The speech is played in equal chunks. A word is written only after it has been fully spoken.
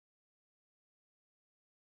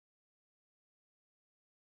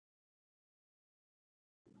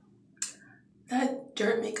That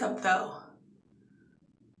dirt makeup though,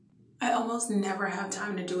 I almost never have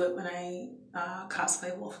time to do it when I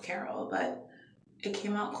cosplay Wolf Carol, but it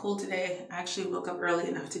came out cool today. I actually woke up early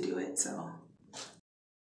enough to do it, so.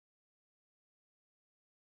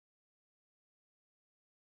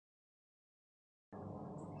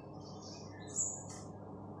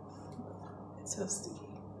 It's so sticky.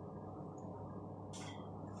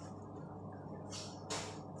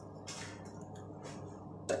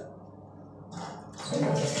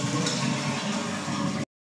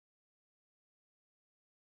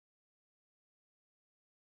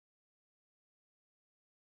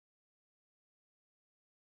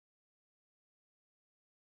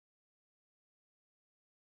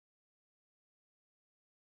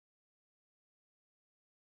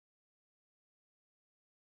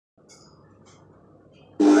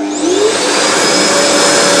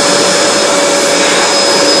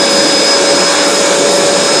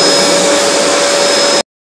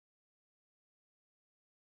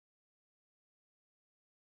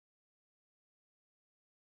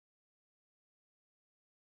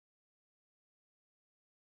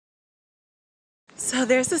 So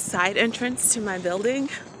there's a side entrance to my building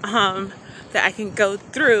that I can go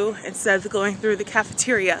through instead of going through the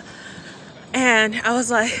cafeteria. And I was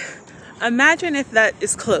like, imagine if that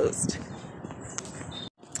is closed.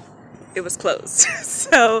 It was closed.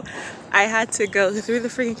 So I had to go through the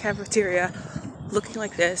freaking cafeteria looking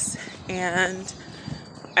like this, and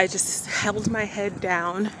I just held my head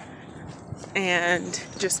down and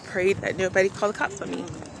just prayed that nobody called the cops on me.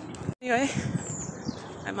 Anyway,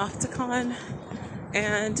 I'm off to con,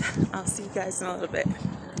 and I'll see you guys in a little bit.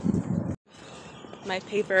 My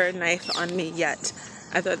paper knife on me yet.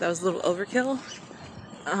 I thought that was a little overkill.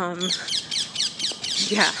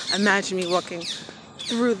 Yeah, imagine me walking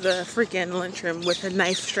through the freaking lunchroom with a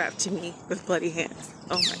knife strapped to me with bloody hands.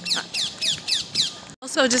 Oh my god.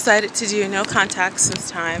 Also decided to do no contacts this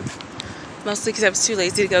time, mostly because I was too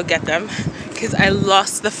lazy to go get them, because I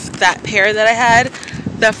lost that pair that I had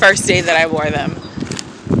the first day that I wore them.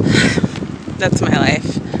 That's my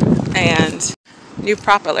life. And new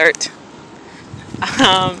prop alert.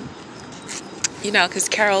 You know, because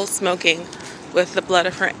Carol's smoking with the blood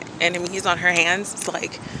of her enemies on her hands. It's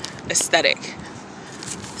like aesthetic.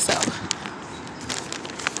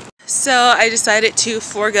 So I decided to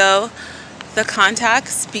forego the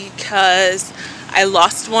contacts because I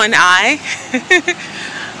lost one eye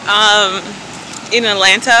in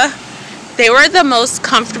Atlanta. They were the most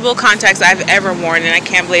comfortable contacts I've ever worn, and I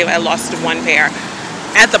can't believe I lost one pair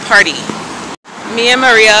at the party. Me and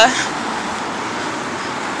Maria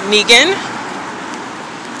Negan.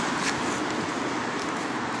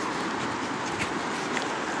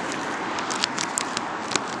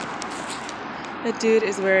 The dude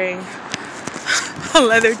is wearing a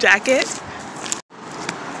leather jacket.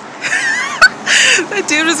 The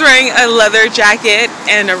dude was wearing a leather jacket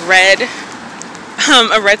and a red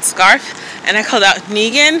scarf, and I called out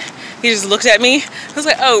Negan. He just looked at me. I was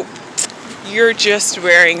like, oh, you're just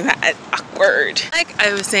wearing that. Awkward. Like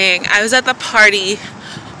I was saying, I was at the party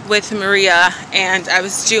with Maria, and I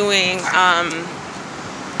was doing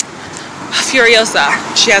Furiosa.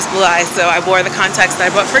 She has blue eyes, so I wore the contacts that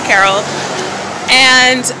I bought for Carol.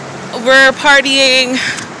 And we're partying,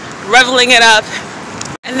 reveling it up,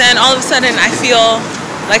 and then all of a sudden I feel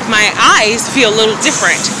like my eyes feel a little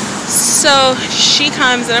different. So she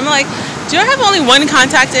comes and I'm like, do I have only one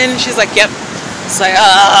contact in? She's like, yep. It's like,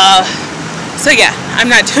 so yeah, I'm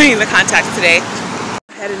not doing the contacts today.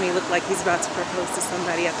 Ahead of me looked like he's about to propose to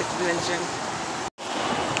somebody at the convention.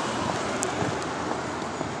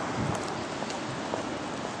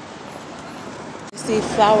 See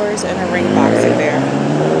flowers and a ring box in there.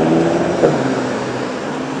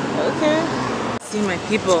 Okay. See my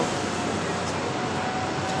people.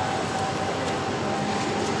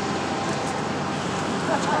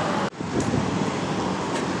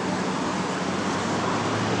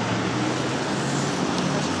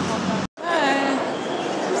 Hi.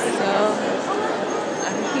 So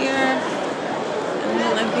I'm here in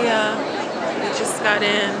Olympia. We just got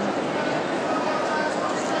in.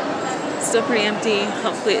 Still pretty empty.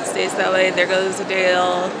 Hopefully it stays that way. There goes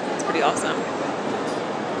Adele. It's pretty awesome.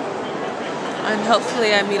 And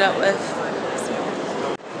hopefully I meet up with...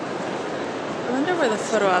 I wonder where the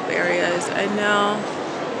photo op area is. I know...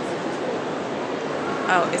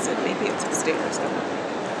 Oh, is it? Maybe it's upstairs.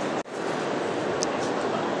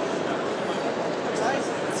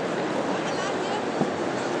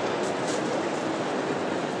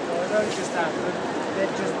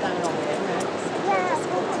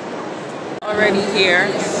 Already here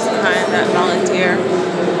behind that volunteer.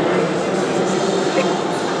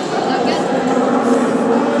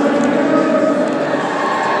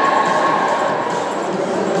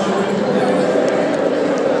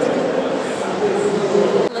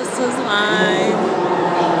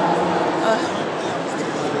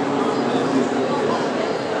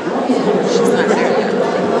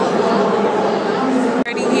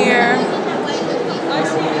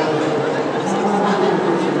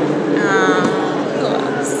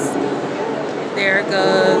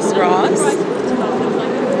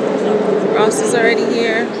 is already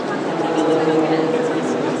here.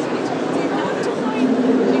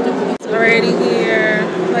 It's already here.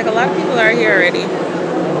 Like, a lot of people are here already.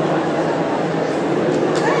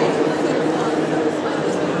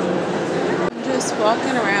 I'm just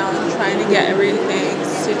walking around trying to get everything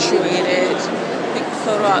situated. I think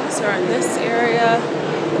photo ops are in this area.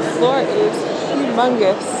 The floor is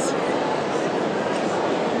humongous.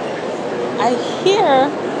 I hear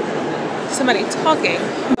somebody talking,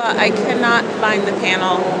 but I cannot find the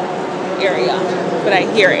panel area, but I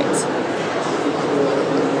hear it.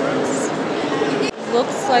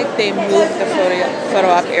 Looks like they moved the photo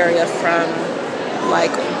op area from like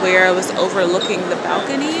where it was overlooking the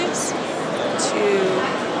balconies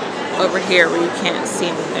to over here where you can't see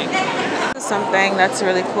anything. This is something that's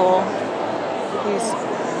really cool. He's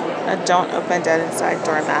a don't open dead inside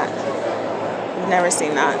doormat. I've never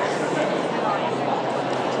seen that.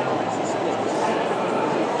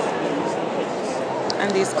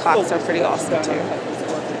 And these clocks are pretty awesome too.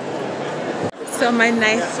 So my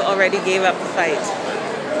knife already gave up the fight.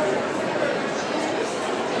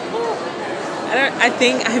 I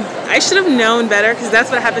think I should have known better, because that's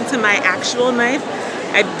what happened to my actual knife.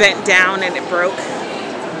 I bent down and it broke.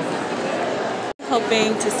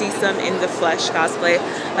 Hoping to see some in the flesh cosplay.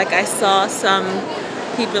 Like, I saw some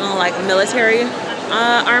people in like military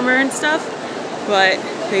armor and stuff, but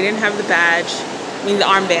they didn't have the badge, I mean the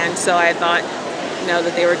armband, so I thought, you know,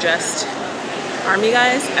 that they were just army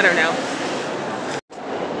guys. I don't know.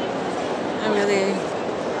 I really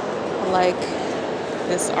like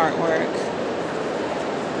this artwork.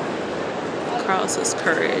 Carlos's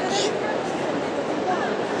courage.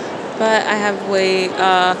 But I have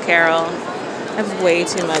Carol, I have way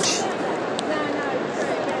too much.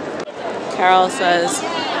 Carol says,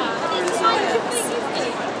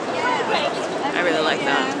 I really like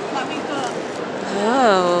that.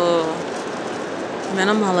 Oh,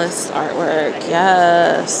 minimalist artwork,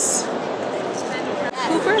 yes.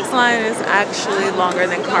 Cooper's line is actually longer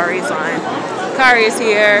than Kari's line. Kari's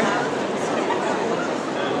here,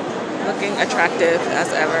 looking attractive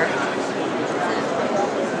as ever.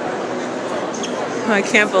 I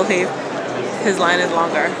can't believe his line is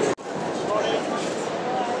longer.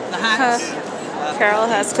 Carol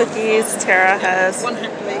has cookies, Tara has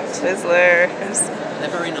Twizzlers.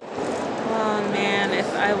 Oh man,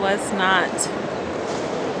 if I was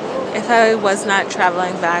not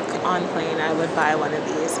traveling back on plane, I would buy one of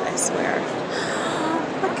these, I swear.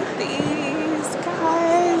 Look at these,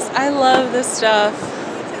 guys. I love this stuff.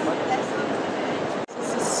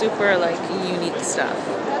 This is super like unique stuff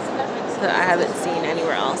that I haven't seen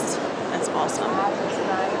anywhere else. That's awesome.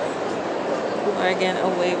 Or again,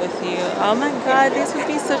 Away With You. Oh my god, these would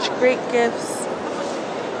be such great gifts.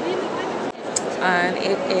 And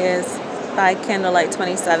it is by Candlelight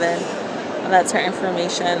 27. That's her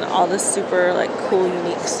information. All this super like cool,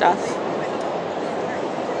 unique stuff.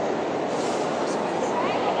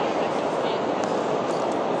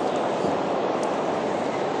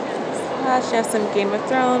 She has some Game of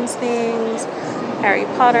Thrones things, Harry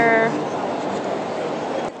Potter.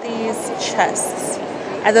 These chests.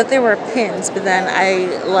 I thought they were pins, but then I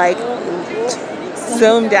like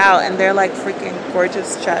zoomed out and they're like freaking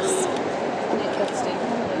gorgeous chests.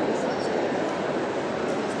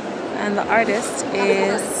 And the artist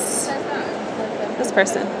is this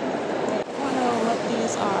person. I don't know what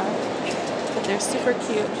these are, but they're super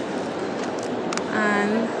cute.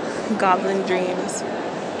 And Goblin Dreams.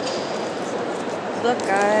 Look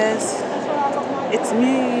guys, it's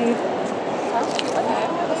me.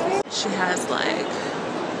 She has like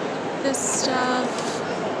this stuff.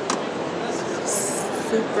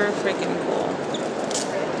 Super freaking cool.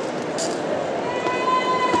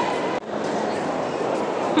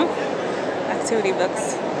 Activity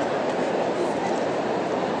books.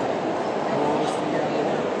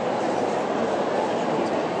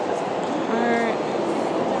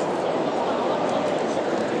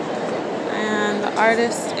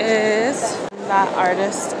 That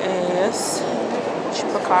artist is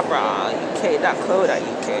Chupacabra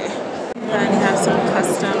UK.co.uk. Then you have some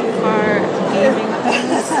custom art gaming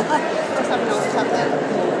things.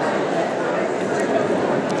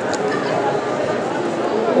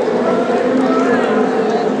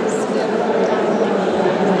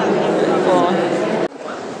 Cool.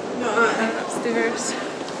 And upstairs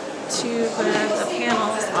to where the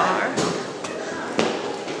panels are.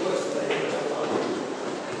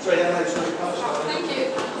 Thank you.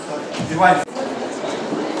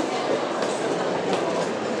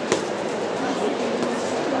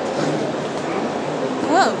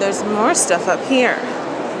 Oh, there's more stuff up here.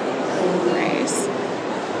 Nice.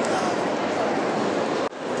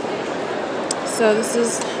 So this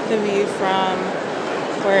is the view from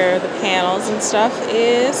where the panels and stuff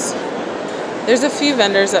is. There's a few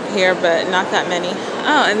vendors up here, but not that many.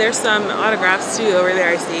 Oh, and there's some autographs too over there,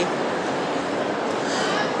 I see.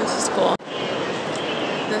 This is cool.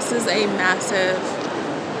 This is a massive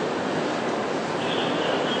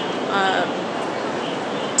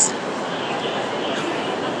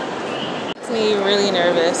makes me really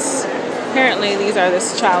nervous. Apparently these are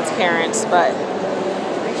this child's parents, but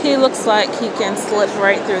he looks like he can slip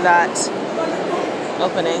right through that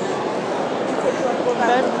opening.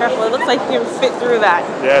 Better be careful. It looks like he can fit through that.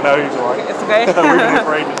 Yeah, no, he's all right. It's okay? We've been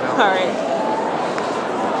afraid now. Alright.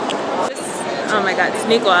 Oh my god,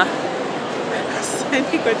 Sneakwa.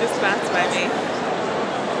 Sneakwa just passed by me.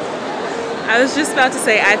 I was just about to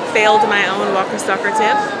say I failed my own Walker Stalker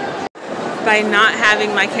tip by not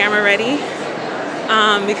having my camera ready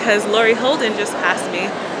because Lori Holden just passed me.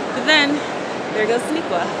 But then, there goes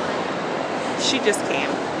Sneakwa. She just came.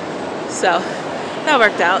 So, that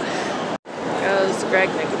worked out. Goes Greg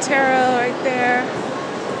Nicotero right there.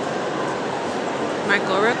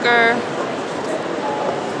 Michael Rooker.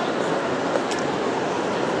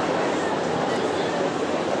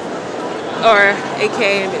 Or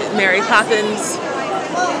aka Mary Poppins.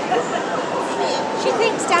 She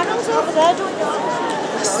thinks Daniel's over there doing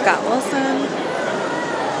the Scott Wilson.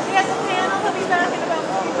 He has a panel, he'll be back in about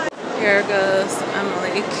 45. Here goes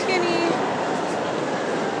Emily Kinney.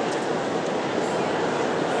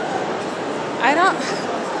 I don't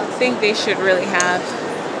think they should really have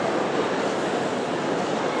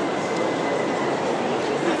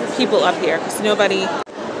people up here because nobody.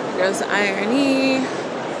 Here goes Irony.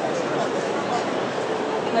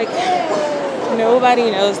 Like, nobody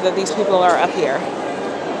knows that these people are up here.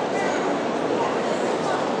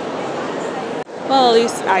 Well, at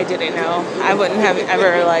least I didn't know. I wouldn't have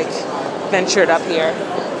ever, like, ventured up here.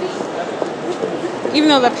 Even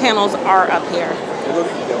though the panels are up here.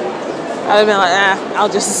 I would have been like, I'll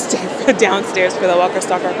just stay downstairs for the Walker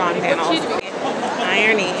Stalker Con panel.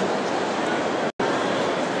 Irony.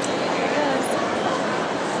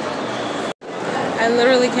 I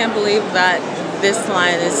literally can't believe that this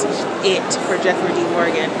line is it for Jeffrey D.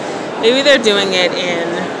 Morgan. Maybe they're doing it in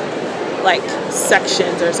like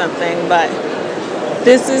sections or something, but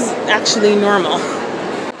this is actually normal.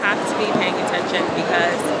 You have to be paying attention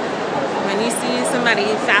because when you see somebody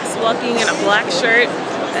fast walking in a black shirt,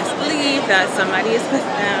 best believe that somebody is with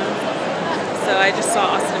them. So I just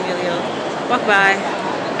saw Austin Emilio walk by.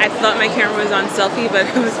 I thought my camera was on selfie, but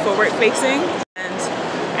it was forward facing, and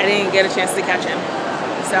I didn't get a chance to catch him.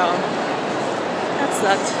 So that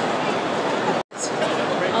sucked.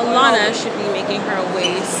 Alana should be making her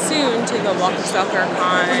way soon to the Walker Stalker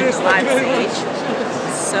Con live stage.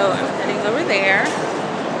 So I'm heading over there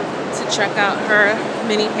to check out her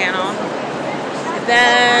mini panel.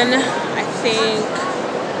 Then I think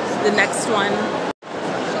the next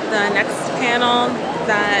panel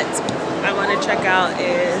that I want to check out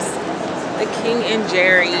is the King and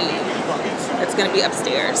Jerry. That's going to be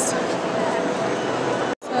upstairs.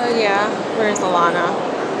 So yeah, where's Alana?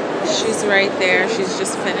 She's right there. She's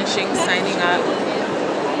just finishing signing up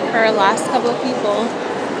her last couple of people.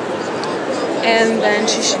 And then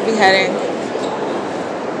she should be heading.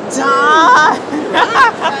 Dawn!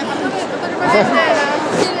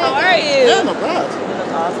 How are you? Yeah, not bad.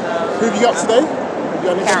 Awesome. Who have you got today? You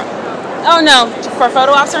got anything? Oh no, for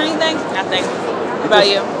photo ops or anything? Nothing. What about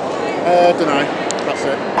you? Don't know. That's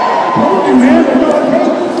it.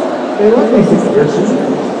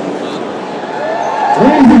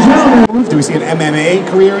 Do we see an MMA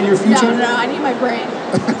career in your future? No, I need my brain.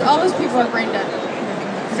 All those people are brain dead.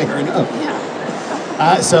 Fair enough.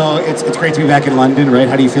 Yeah. So it's great to be back in London, right?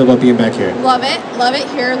 How do you feel about being back here? Love it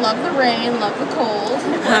here. Love the rain. Love the cold.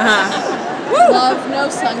 Love no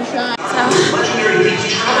sunshine. So I'm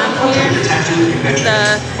here at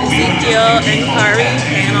the Ezekiel and Kari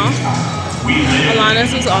panel.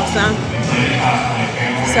 Alana's was awesome.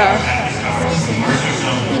 So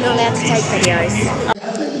You're not allowed to take videos.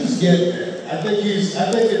 I think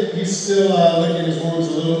he's still licking his wounds a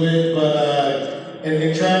little bit, but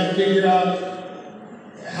and trying to figure out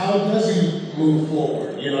how does he move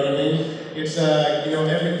forward. You know what I mean? It's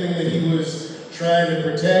everything that he was trying to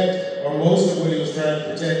protect, or most of what he was trying to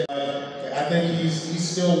protect. I think he's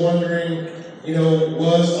still wondering.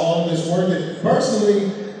 Was all this worth it?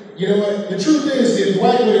 Personally, you know what? The truth is, if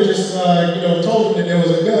Dwight would have just told him that there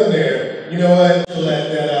was a gun there, you know what?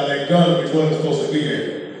 That gun which wasn't supposed to be there.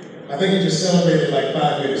 I think he just celebrated like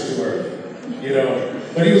 5 minutes too early,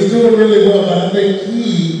 But he was doing really well, but I think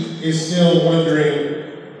he is still wondering,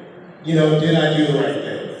 did I do the right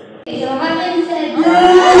thing?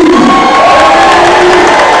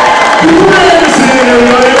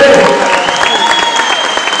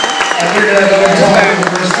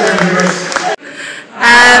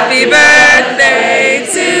 Happy birthday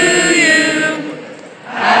to you.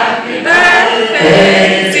 Happy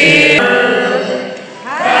birthday to you.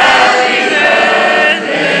 Happy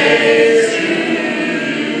birthday to you.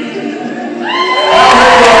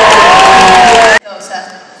 Go, Seth.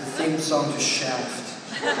 The theme song to Shaft.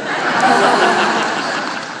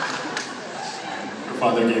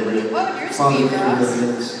 Father Gabriel. What would yours Father be, Ross?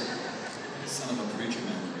 Gabriel. Son of a preacher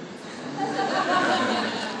man.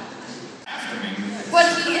 But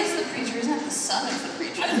he is the preacher, he's not the son of the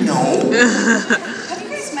preacher. No. Have you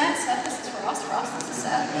guys met Seth? This is Ross. Ross, this is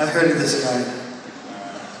Seth. I've heard of this guy.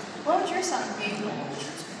 What would your son be?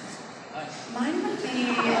 Mine would be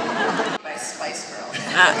by Spice Girl.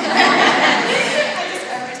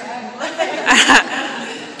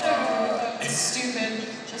 Stupid,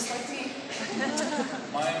 just like me.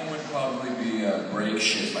 Mine would probably be Break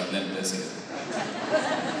Shit by Limp Bizkit.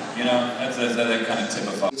 You know, that's that kind of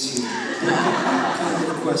typifies. It's you. Kind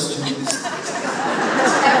of question is.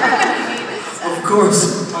 Everyone hated Seth. Of course.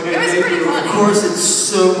 It was pretty funny. Of course, it's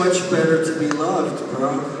so much better to be loved, bro.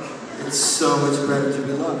 It's so much better to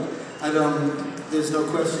be loved. There's no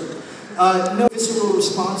question. No visceral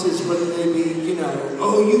responses, whether they be, you know,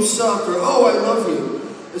 oh, you suck, or oh, I love you.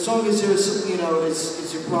 As long as there's, you know,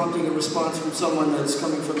 it's you're prompting a response from someone that's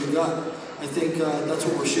coming from the gut. I think that's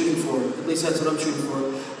what we're shooting for. At least that's what I'm shooting for.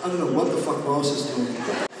 I don't know what the fuck Ross is doing.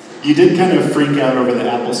 You did kind of freak out over the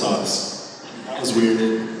applesauce. That was weird.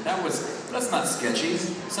 That's not sketchy.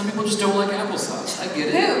 Some people just don't like applesauce. I get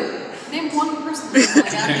it. Who? Name one person who doesn't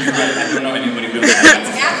like You're applesauce. right, I don't know anybody who doesn't like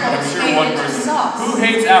applesauce. Apples I'm sure made one into person. sauce. Who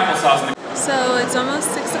hates applesauce? So it's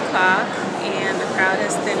almost 6 o'clock and the crowd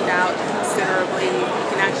has thinned out considerably. You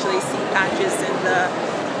can actually see patches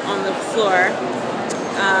on the floor.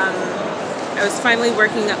 I was finally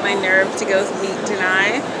working up my nerve to go meet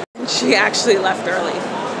Denai. She actually left early.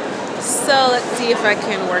 So let's see if I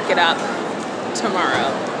can work it up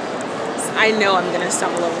tomorrow. I know I'm gonna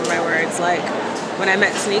stumble over my words. Like when I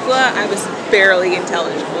met Sneakla, I was barely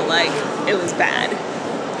intelligible. Like it was bad.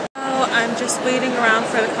 So I'm just waiting around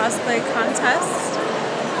for the cosplay contest.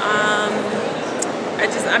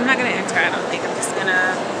 I'm not gonna enter. I don't think. I'm just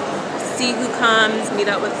gonna see who comes, meet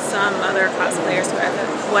up with some other cosplayers who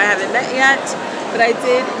I haven't met yet. But I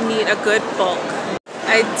did meet a good bulk.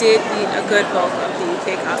 I did meet a good bulk of the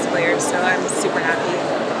UK cosplayers, so I'm super happy.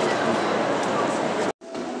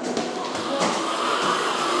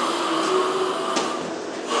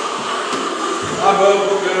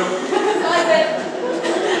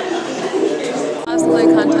 Cosplay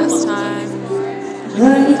contest time.